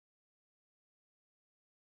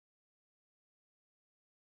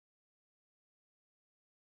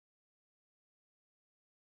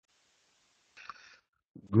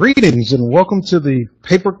Greetings and welcome to the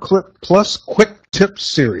Paperclip Plus Quick Tip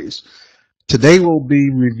series. Today we'll be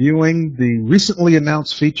reviewing the recently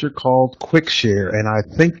announced feature called QuickShare, and I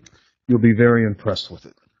think you'll be very impressed with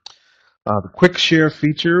it. The QuickShare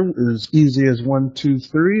feature is easy as 1, 2,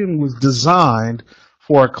 3 and was designed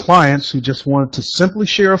for our clients who just wanted to simply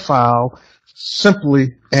share a file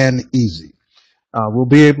simply and easy. We'll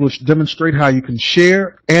be able to demonstrate how you can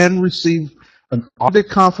share and receive an audit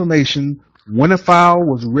confirmation when a file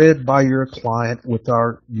was read by your client with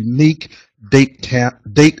our unique date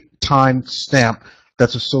time stamp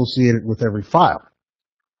that's associated with every file.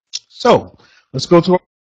 So let's go to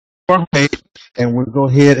our page and we'll go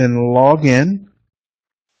ahead and log in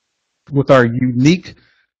with our unique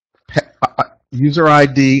user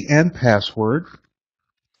ID and password,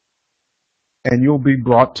 and you'll be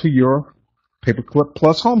brought to your Paperclip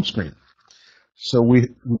Plus home screen. So we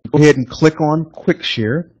go ahead and click on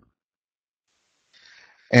QuickShare,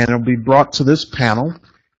 and it'll be brought to this panel.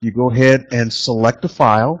 You go ahead and select a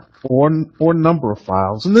file or number of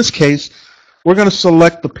files. In this case, we're going to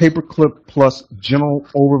select the Paperclip Plus General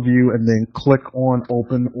Overview and then click on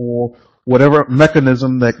Open, or whatever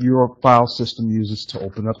mechanism that your file system uses to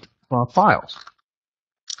open up files.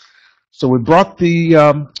 So we brought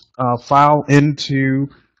the file into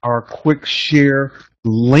our QuickShare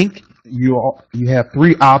link. You have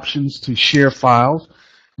 3 options to share files.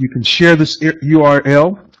 You can share this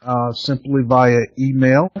URL simply via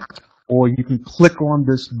email, or you can click on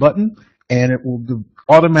this button and it will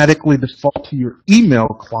automatically default to your email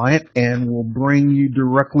client and will bring you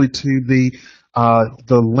directly to the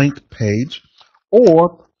link page.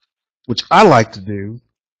 Or, which I like to do,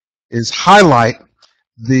 is highlight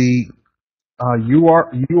the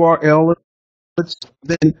URL,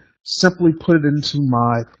 then simply put it into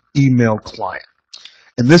my email client.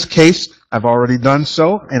 In this case, I've already done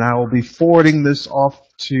so, and I will be forwarding this off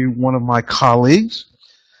to one of my colleagues.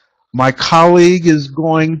 My colleague is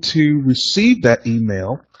going to receive that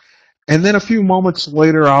email, and then a few moments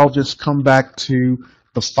later, I'll just come back to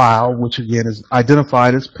the file, which again is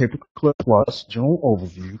identified as Paperclip Plus General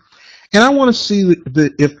Overview, and I want to see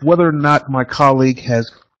if whether or not my colleague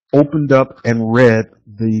has opened up and read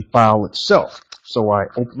the file itself. So I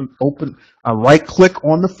I right-click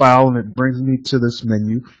on the file, and it brings me to this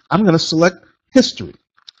menu. I'm going to select History.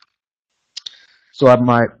 So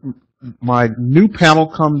my new panel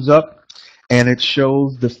comes up, and it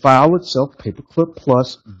shows the file itself, Paperclip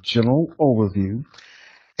Plus General Overview,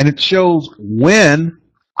 and it shows when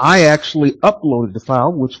I actually uploaded the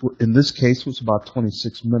file, which in this case was about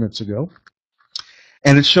 26 minutes ago,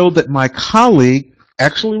 and it showed that my colleague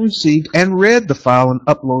actually received and read the file and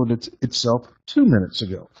uploaded it itself 2 minutes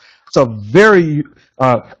ago. It's a very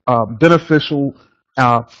beneficial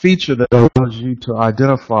feature that allows you to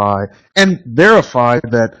identify and verify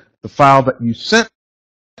that the file that you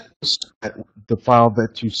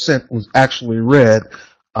sent was actually read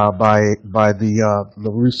by the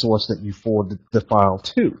resource that you forwarded the file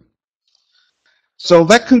to. So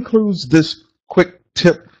that concludes this quick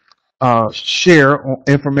tip share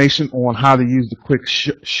information on how to use the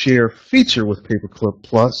QuickShare feature with Paperclip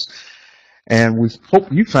Plus. And we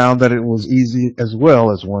hope you found that it was easy as well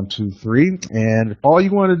as 1, 2, 3. And if all you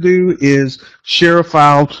want to do is share a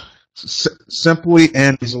file simply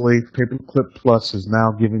and easily, Paperclip Plus is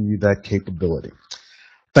now giving you that capability.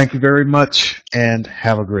 Thank you very much and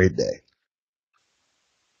have a great day.